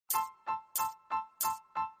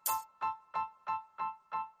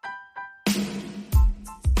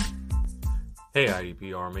Hey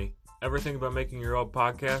IDP Army, ever think about making your own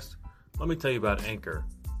podcast? Let me tell you about Anchor.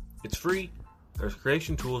 It's free. There's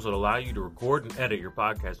creation tools that allow you to record and edit your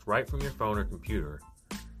podcast right from your phone or computer.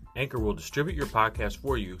 Anchor will distribute your podcast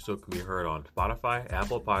for you so it can be heard on Spotify,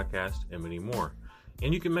 Apple Podcasts, and many more.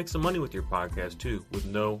 And you can make some money with your podcast too with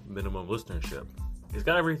no minimum listenership. It's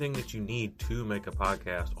got everything that you need to make a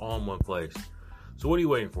podcast all in one place. So what are you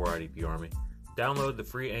waiting for, IDP Army? Download the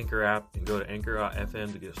free Anchor app and go to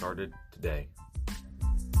anchor.fm to get started today.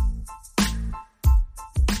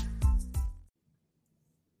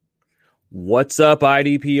 What's up,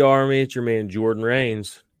 IDP Army? It's your man, Jordan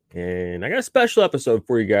Rains. And I got a special episode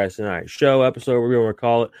for you guys tonight. Show episode, we're going to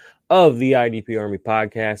call it, of the IDP Army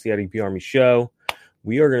podcast, the IDP Army show.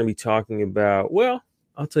 We are going to be talking about, well,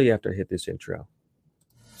 I'll tell you after I hit this intro.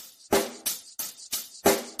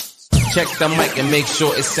 Check the mic and make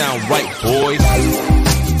sure it sound right, boys.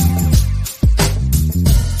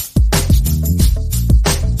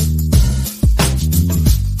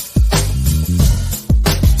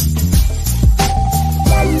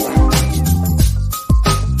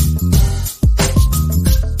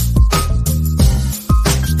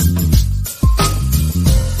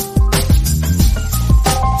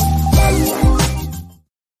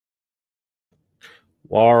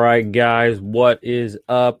 All right, guys, what is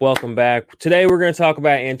up? Welcome back. Today, we're going to talk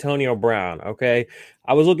about Antonio Brown, okay?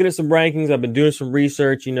 I was looking at some rankings. I've been doing some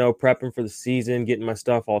research, prepping for the season, getting my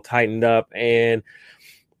stuff all tightened up. And,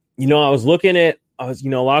 I was looking at, a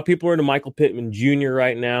lot of people are into Michael Pittman Jr.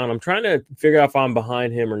 right now, and I'm trying to figure out if I'm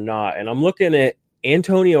behind him or not. And I'm looking at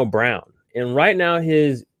Antonio Brown. And right now,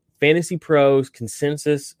 his Fantasy Pros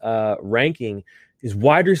consensus ranking is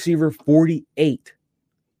wide receiver 48.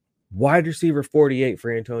 Wide receiver 48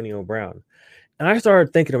 for Antonio Brown. And I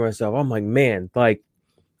started thinking to myself, I'm like, man,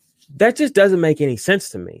 that just doesn't make any sense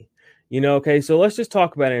to me. Okay, so let's just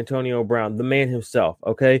talk about Antonio Brown, the man himself,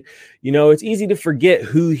 okay? It's easy to forget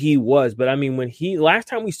who he was, but I mean, last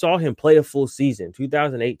time we saw him play a full season,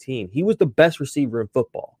 2018, he was the best receiver in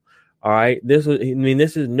football, all right? This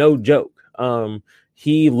is no joke.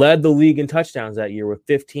 He led the league in touchdowns that year with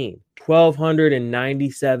 15,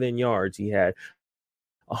 1,297 yards he had.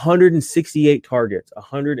 168 targets,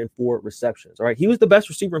 104 receptions. All right. He was the best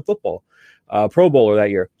receiver in football, Pro Bowler that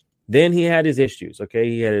year. Then he had his issues. Okay.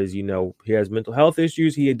 He had his, he has mental health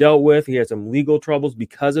issues he had dealt with. He had some legal troubles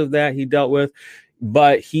because of that he dealt with.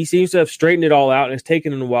 But he seems to have straightened it all out, and it's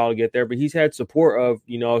taken him a while to get there. But he's had support of,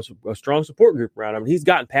 a strong support group around him. He's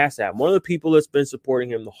gotten past that. One of the people that's been supporting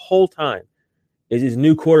him the whole time is his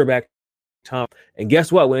new quarterback, Tom. And guess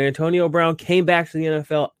what? When Antonio Brown came back to the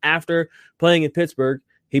NFL after playing in Pittsburgh,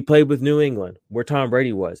 he played with New England, where Tom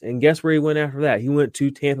Brady was. And guess where he went after that? He went to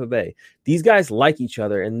Tampa Bay. These guys like each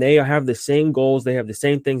other, and they have the same goals. They have the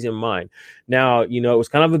same things in mind. Now, it was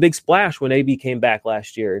kind of a big splash when AB came back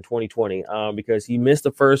last year in 2020 because he missed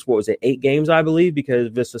the first, 8 games, I believe, because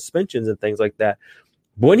of the suspensions and things like that.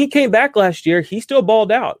 But when he came back last year, he still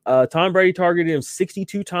balled out. Tom Brady targeted him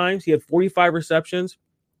 62 times. He had 45 receptions.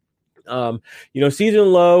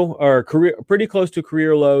 Season low or career pretty close to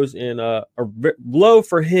career lows in low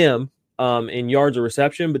for him in yards of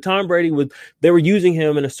reception. But Tom Brady they were using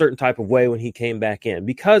him in a certain type of way when he came back in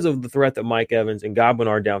because of the threat that Mike Evans and Godwin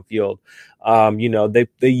are downfield.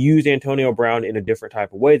 They used Antonio Brown in a different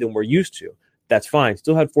type of way than we're used to. That's fine.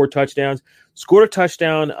 Still had 4 touchdowns, scored a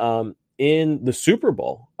touchdown in the Super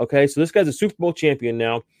Bowl. Okay, so this guy's a Super Bowl champion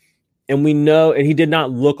now. And we know, and he did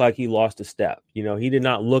not look like he lost a step. He did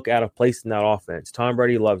not look out of place in that offense. Tom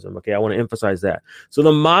Brady loves him. Okay, I want to emphasize that. So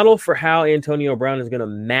the model for how Antonio Brown is going to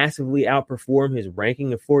massively outperform his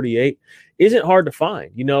ranking of 48 isn't hard to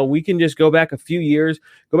find. We can just go back a few years,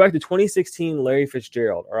 go back to 2016, Larry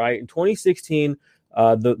Fitzgerald. All right, in 2016,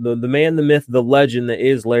 the man, the myth, the legend that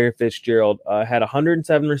is Larry Fitzgerald had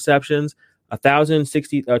 107 receptions,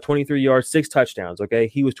 1,023 yards, 6 touchdowns. Okay,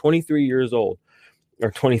 he was 23 years old. Or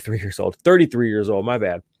 23 years old, 33 years old, my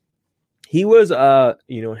bad. He was, half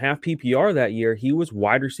PPR that year. He was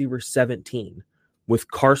wide receiver 17 with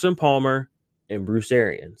Carson Palmer and Bruce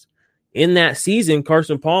Arians. In that season,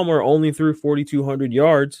 Carson Palmer only threw 4,200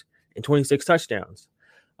 yards and 26 touchdowns.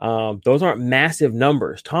 Those aren't massive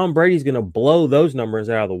numbers. Tom Brady's going to blow those numbers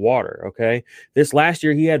out of the water, okay? This last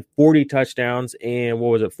year, he had 40 touchdowns and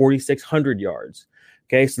 4,600 yards.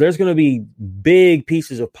 Okay, so there's going to be big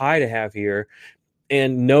pieces of pie to have here.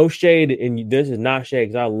 And no shade, and this is not shade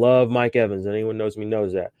because I love Mike Evans. Anyone knows me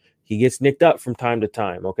knows that. He gets nicked up from time to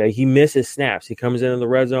time, okay? He misses snaps. He comes in the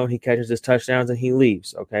red zone, he catches his touchdowns, and he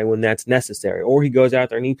leaves, okay, when that's necessary. Or he goes out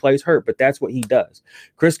there and he plays hurt, but that's what he does.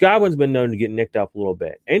 Chris Godwin's been known to get nicked up a little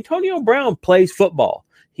bit. Antonio Brown plays football.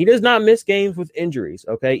 He does not miss games with injuries,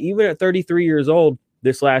 okay? Even at 33 years old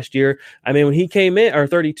this last year, I mean, when he came in, or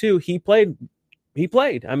 32, he played.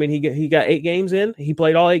 I mean, he got 8 games in. He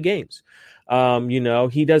played all 8 games.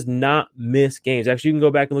 He does not miss games. Actually, you can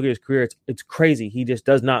go back and look at his career. It's crazy. He just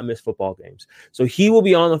does not miss football games. So he will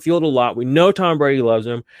be on the field a lot. We know Tom Brady loves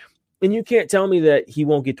him. And you can't tell me that he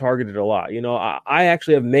won't get targeted a lot. I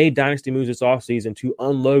actually have made dynasty moves this offseason to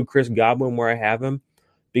unload Chris Godwin where I have him,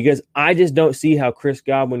 because I just don't see how Chris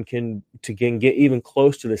Godwin can get even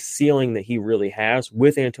close to the ceiling that he really has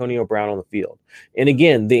with Antonio Brown on the field. And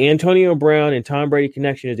again, the Antonio Brown and Tom Brady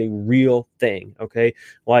connection is a real thing, okay?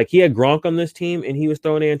 Like, he had Gronk on this team, and he was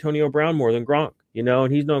throwing Antonio Brown more than Gronk,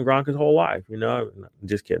 and he's known Gronk his whole life, I'm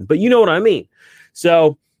just kidding. But you know what I mean.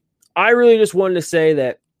 So I really just wanted to say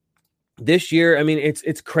that this year, I mean,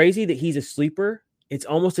 it's crazy that he's a sleeper. It's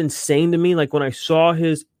almost insane to me. Like, when I saw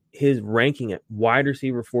his ranking at wide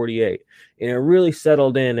receiver 48, and it really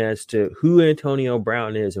settled in as to who Antonio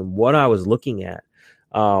Brown is and what I was looking at.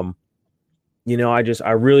 I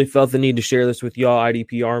really felt the need to share this with y'all,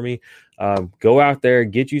 IDP Army. Go out there,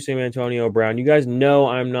 get you some Antonio Brown. You guys know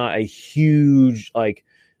I'm not a huge,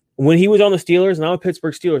 when he was on the Steelers, and I'm a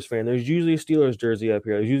Pittsburgh Steelers fan, there's usually a Steelers jersey up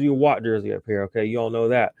here. There's usually a Watt jersey up here. Okay, you all know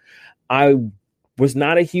that. I was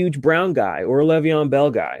not a huge Brown guy or a Le'Veon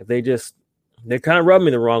Bell guy. They kind of rubbed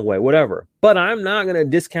me the wrong way, whatever. But I'm not going to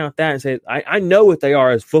discount that and say I know what they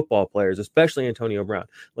are as football players, especially Antonio Brown.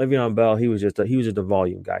 Le'Veon Bell, he was just a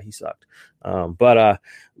volume guy. He sucked. But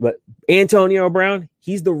Antonio Brown,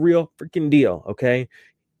 he's the real freaking deal. Okay,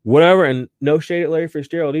 whatever. And no shade at Larry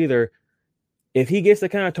Fitzgerald either. If he gets the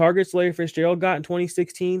kind of targets Larry Fitzgerald got in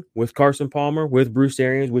 2016 with Carson Palmer, with Bruce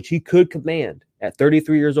Arians, which he could command at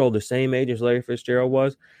 33 years old, the same age as Larry Fitzgerald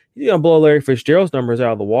was, he's going to blow Larry Fitzgerald's numbers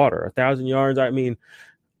out of the water. 1,000 yards. I mean,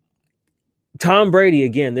 Tom Brady,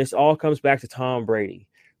 again, this all comes back to Tom Brady.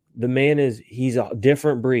 The man he's a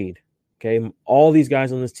different breed. Okay. All these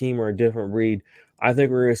guys on this team are a different breed. I think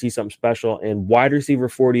we're going to see something special. And wide receiver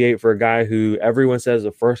 48 for a guy who everyone says is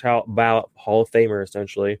a first ballot Hall of Famer,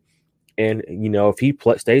 essentially. And, if he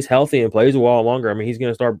stays healthy and plays a while longer, I mean, he's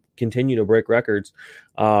going to continue to break records.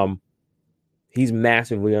 He's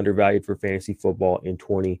massively undervalued for fantasy football in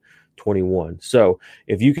 2021. So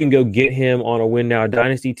if you can go get him on a Win Now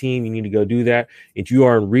Dynasty team, you need to go do that. If you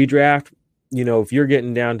are in redraft, if you're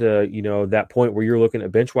getting down to, that point where you're looking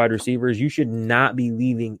at bench wide receivers, you should not be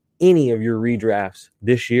leaving any of your redrafts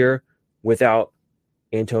this year without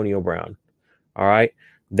Antonio Brown. All right.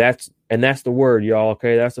 That's the word, y'all.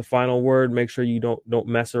 Okay. That's the final word. Make sure you don't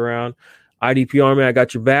mess around. IDP Army, I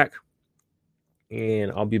got your back,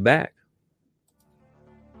 and I'll be back.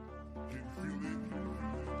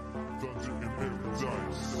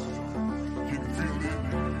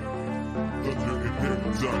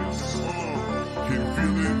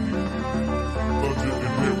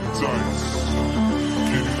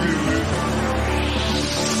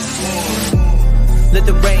 Let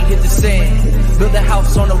the rain hit the sand. Build a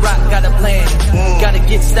house on a rock, got a plan. Gotta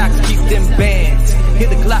get stocks, keep them bands. Hear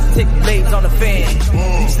the clock tick, blades on the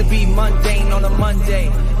fan. Used to be mundane on a Monday.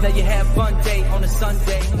 Now you have fun day on a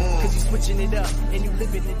Sunday. Cause you switching it up and you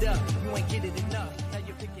living it up. You ain't getting enough.